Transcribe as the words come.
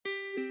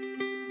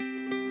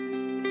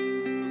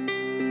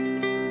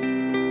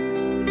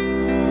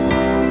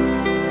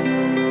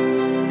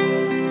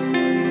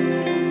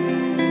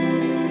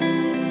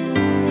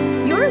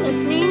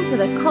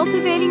the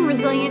Cultivating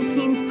Resilient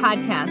Teens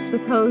podcast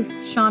with host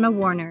Shauna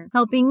Warner,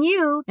 helping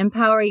you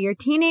empower your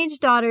teenage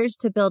daughters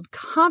to build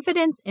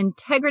confidence,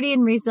 integrity,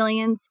 and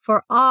resilience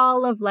for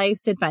all of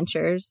life's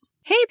adventures.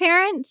 Hey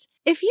parents,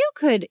 if you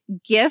could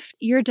gift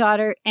your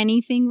daughter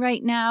anything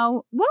right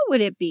now, what would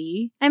it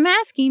be? I'm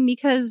asking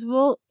because,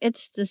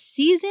 it's the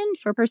season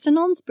for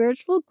personal and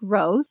spiritual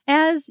growth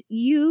as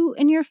you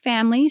and your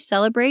family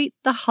celebrate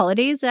the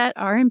holidays that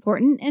are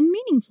important and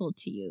meaningful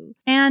to you.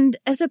 And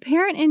as a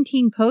parent and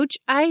teen coach,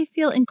 I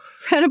feel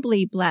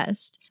incredibly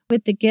blessed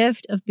with the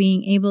gift of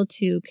being able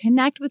to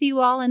connect with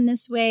you all in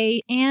this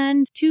way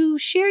and to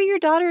share your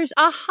daughter's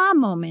aha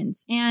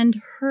moments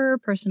and her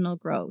personal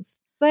growth.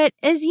 But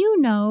as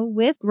you know,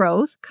 with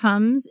growth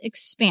comes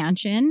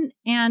expansion,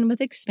 and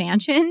with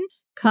expansion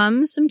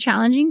comes some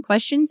challenging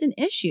questions and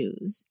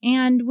issues.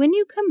 And when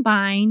you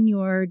combine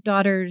your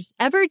daughter's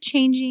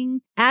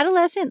ever-changing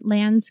adolescent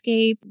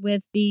landscape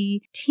with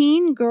the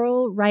teen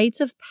girl rites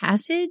of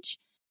passage,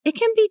 it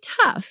can be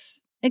tough.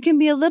 It can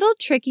be a little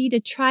tricky to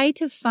try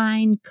to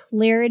find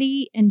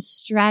clarity and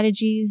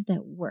strategies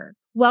that work.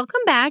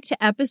 Welcome back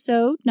to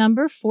episode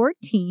number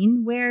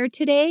 14, where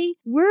today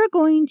we're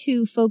going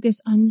to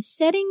focus on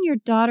setting your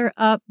daughter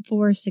up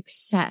for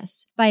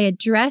success by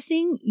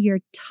addressing your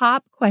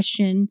top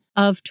question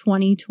of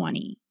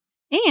 2020.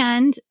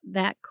 And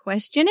that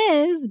question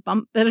is,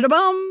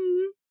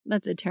 bum-ba-da-bum.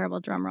 That's a terrible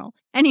drum roll.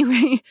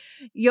 Anyway,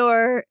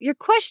 your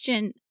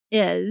question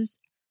is,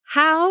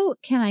 how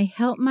can I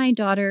help my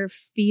daughter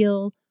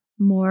feel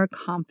more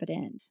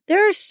confident?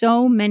 There are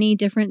so many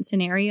different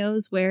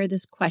scenarios where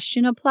this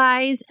question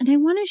applies, and I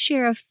want to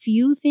share a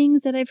few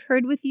things that I've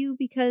heard with you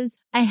because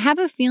I have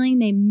a feeling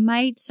they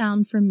might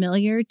sound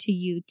familiar to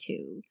you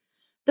too.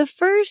 The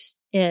first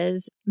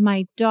is,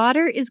 my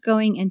daughter is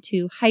going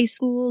into high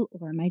school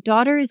or my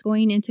daughter is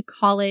going into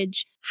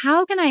college.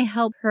 How can I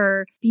help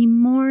her be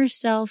more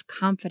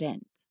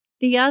self-confident?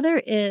 The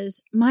other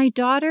is, my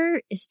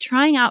daughter is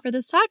trying out for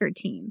the soccer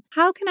team.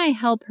 How can I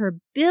help her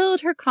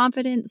build her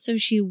confidence so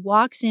she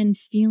walks in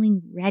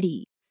feeling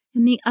ready?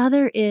 And the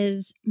other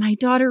is, my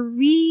daughter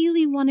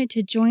really wanted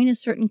to join a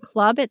certain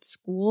club at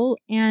school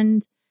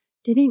and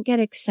didn't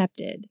get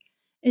accepted.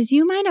 As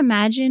you might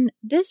imagine,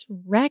 this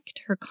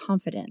wrecked her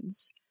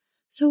confidence.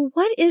 So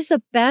what is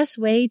the best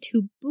way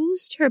to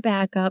boost her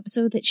back up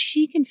so that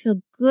she can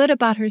feel good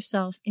about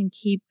herself and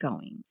keep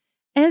going?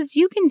 As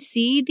you can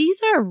see,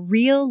 these are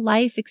real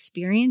life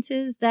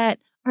experiences that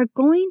are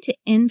going to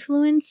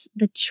influence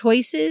the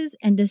choices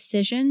and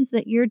decisions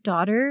that your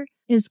daughter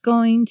is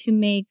going to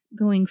make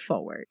going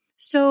forward.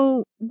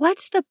 So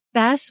what's the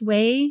best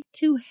way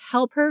to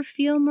help her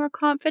feel more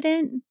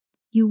confident?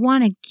 You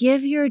want to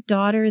give your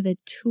daughter the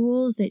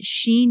tools that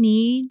she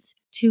needs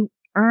to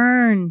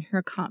earn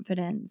her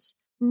confidence.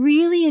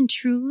 Really and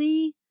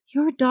truly,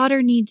 your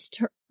daughter needs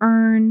to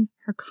earn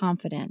her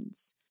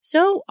confidence.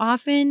 So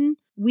often,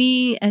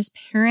 we as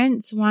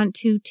parents want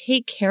to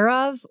take care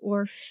of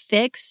or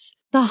fix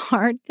the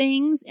hard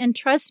things. And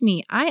trust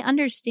me, I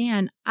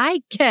understand.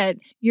 I get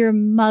your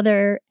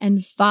mother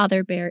and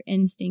father bear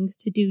instincts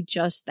to do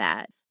just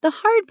that. The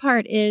hard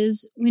part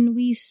is when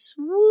we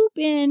swoop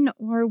in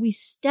or we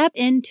step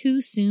in too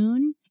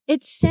soon,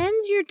 it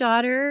sends your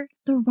daughter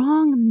the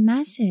wrong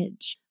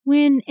message.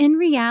 When in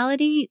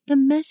reality, the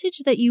message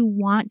that you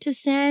want to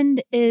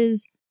send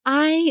is,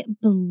 I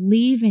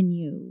believe in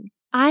you.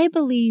 I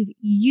believe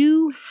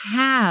you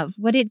have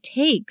what it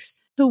takes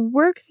to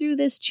work through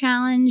this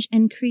challenge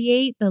and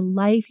create the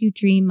life you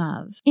dream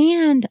of.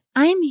 And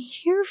I'm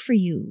here for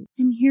you.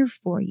 I'm here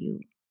for you,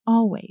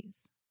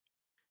 always.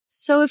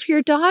 So if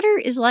your daughter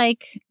is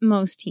like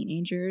most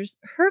teenagers,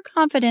 her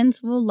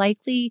confidence will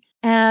likely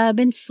ebb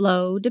and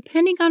flow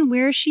depending on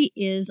where she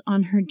is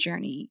on her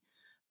journey.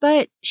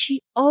 But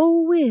she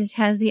always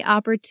has the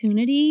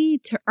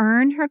opportunity to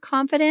earn her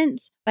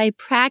confidence by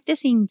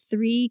practicing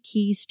 3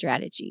 key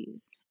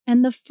strategies.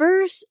 And the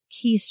first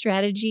key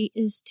strategy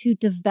is to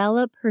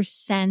develop her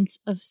sense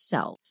of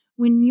self.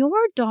 When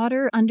your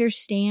daughter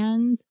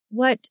understands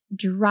what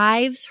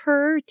drives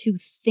her to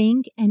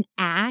think and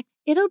act,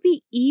 it'll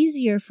be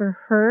easier for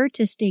her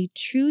to stay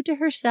true to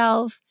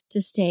herself,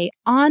 to stay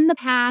on the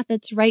path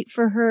that's right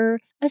for her,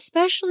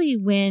 especially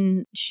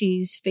when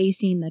she's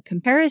facing the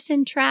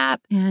comparison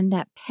trap and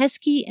that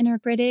pesky inner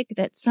critic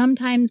that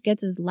sometimes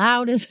gets as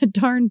loud as a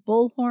darn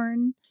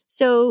bullhorn.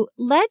 So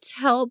let's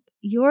help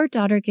your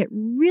daughter get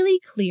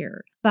really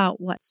clear about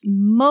what's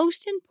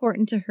most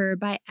important to her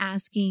by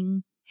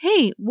asking,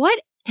 hey, what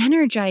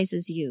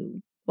energizes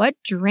you? What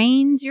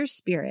drains your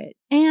spirit?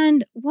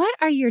 And what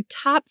are your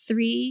top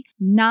 3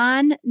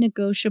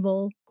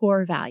 non-negotiable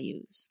core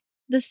values?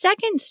 The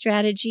second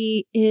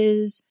strategy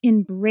is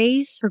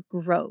embrace her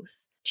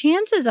growth.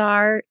 Chances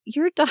are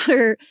your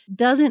daughter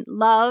doesn't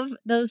love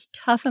those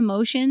tough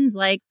emotions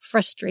like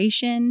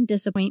frustration,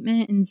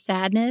 disappointment, and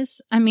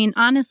sadness. I mean,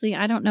 honestly,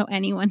 I don't know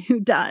anyone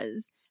who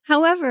does.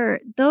 However,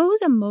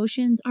 those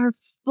emotions are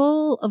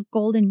full of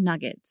golden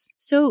nuggets.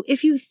 So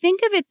if you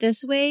think of it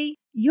this way,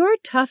 your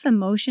tough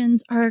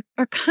emotions are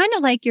kind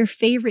of like your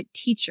favorite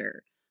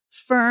teacher,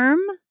 firm,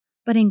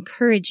 but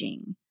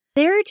encouraging.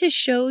 They're to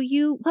show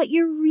you what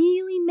you're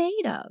really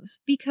made of,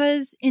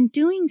 because in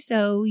doing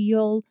so,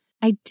 you'll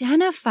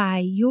identify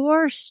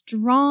your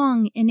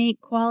strong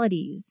innate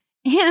qualities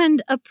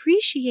and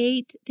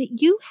appreciate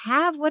that you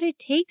have what it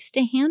takes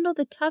to handle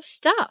the tough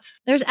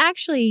stuff. There's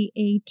actually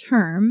a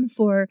term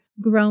for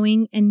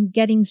growing and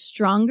getting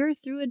stronger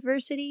through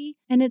adversity,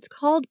 and it's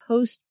called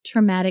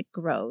post-traumatic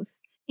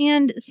growth.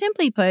 And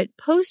simply put,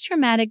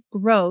 post-traumatic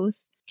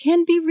growth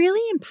can be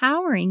really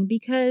empowering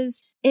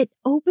because it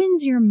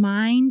opens your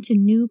mind to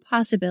new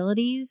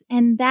possibilities,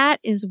 and that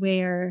is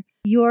where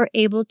you're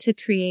able to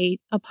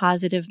create a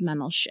positive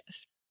mental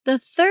shift. The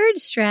third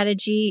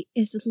strategy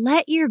is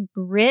let your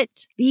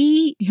grit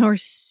be your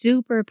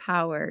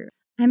superpower.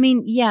 I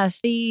mean, yes,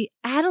 the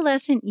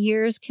adolescent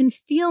years can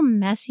feel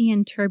messy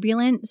and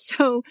turbulent,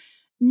 so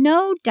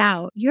no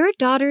doubt your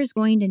daughter's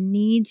going to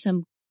need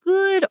some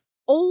good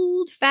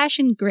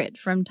old-fashioned grit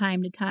from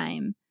time to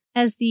time.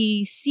 As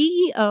the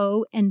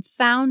CEO and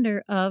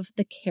founder of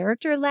the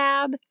Character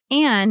Lab,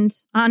 and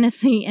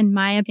honestly, in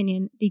my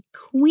opinion, the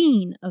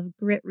queen of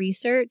grit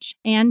research,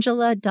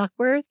 Angela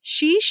Duckworth,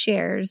 she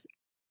shares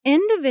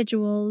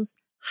individuals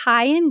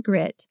high in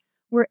grit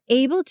were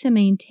able to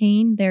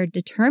maintain their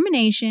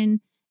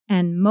determination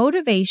and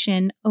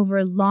motivation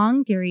over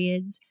long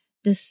periods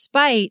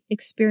despite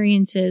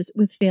experiences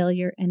with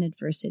failure and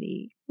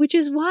adversity. Which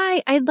is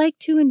why I'd like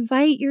to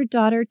invite your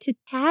daughter to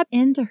tap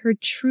into her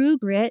true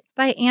grit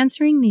by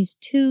answering these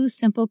two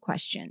simple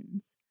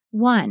questions.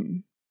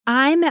 1,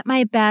 I'm at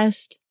my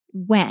best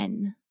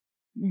when?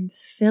 And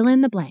fill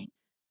in the blank.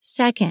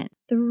 2,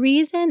 the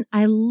reason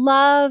I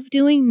love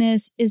doing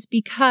this is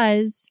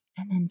because,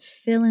 and then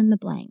fill in the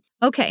blank.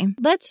 Okay,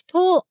 let's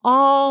pull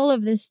all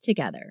of this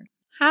together.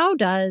 How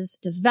does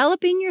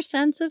developing your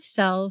sense of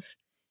self,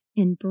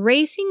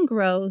 embracing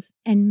growth,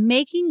 and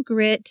making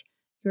grit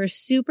your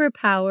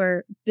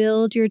superpower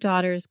build your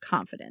daughter's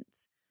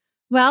confidence?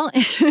 Well,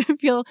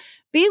 if you'll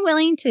be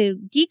willing to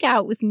geek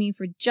out with me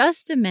for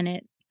just a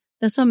minute,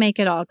 this will make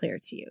it all clear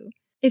to you.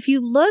 If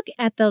you look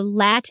at the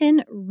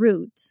Latin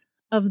root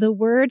of the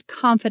word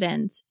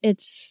confidence,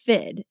 it's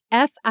fid,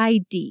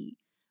 F-I-D,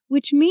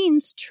 which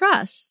means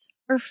trust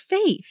or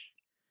faith.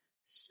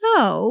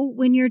 So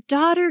when your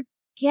daughter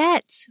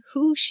gets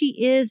who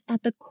she is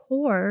at the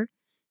core,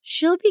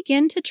 she'll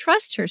begin to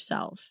trust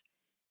herself.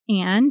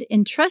 And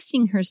in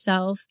trusting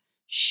herself,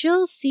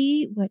 she'll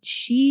see what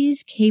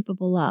she's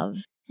capable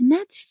of. And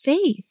that's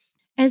faith.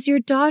 As your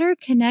daughter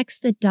connects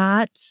the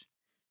dots,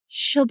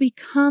 she'll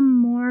become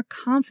more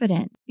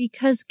confident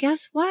because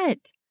guess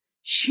what?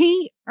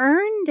 She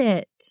earned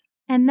it.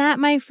 And that,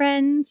 my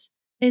friends,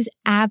 is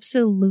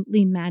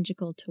absolutely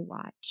magical to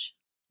watch.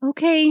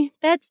 Okay,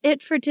 that's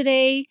it for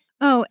today.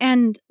 Oh,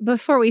 and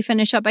before we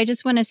finish up, I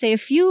just want to say a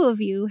few of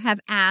you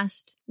have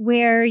asked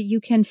where you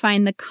can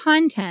find the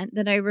content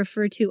that I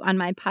refer to on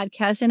my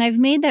podcast, and I've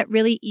made that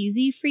really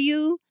easy for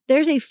you.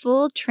 There's a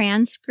full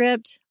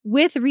transcript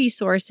with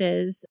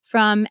resources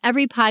from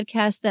every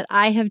podcast that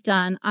I have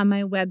done on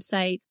my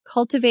website,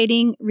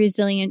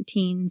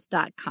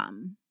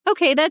 cultivatingresilientteens.com.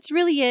 Okay, that's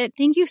really it.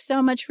 Thank you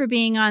so much for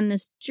being on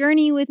this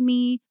journey with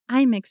me.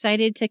 I'm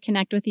excited to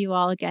connect with you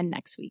all again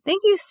next week.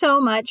 Thank you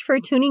so much for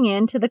tuning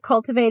in to the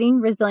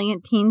Cultivating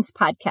Resilient Teens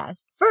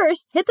podcast.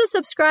 First, hit the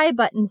subscribe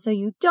button so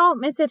you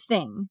don't miss a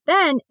thing.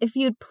 Then, if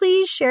you'd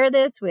please share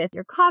this with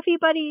your coffee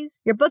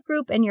buddies, your book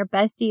group, and your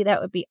bestie, that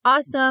would be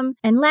awesome.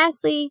 And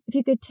lastly, if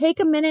you could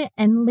take a minute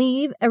and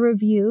leave a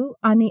review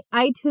on the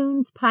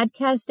iTunes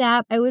podcast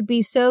app, I would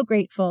be so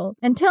grateful.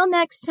 Until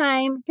next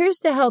time, here's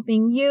to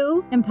helping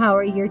you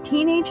empower your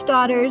teenage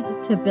daughters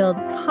to build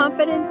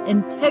confidence,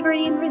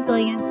 integrity, and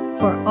resilience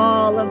for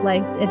all of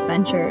life's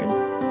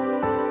adventures.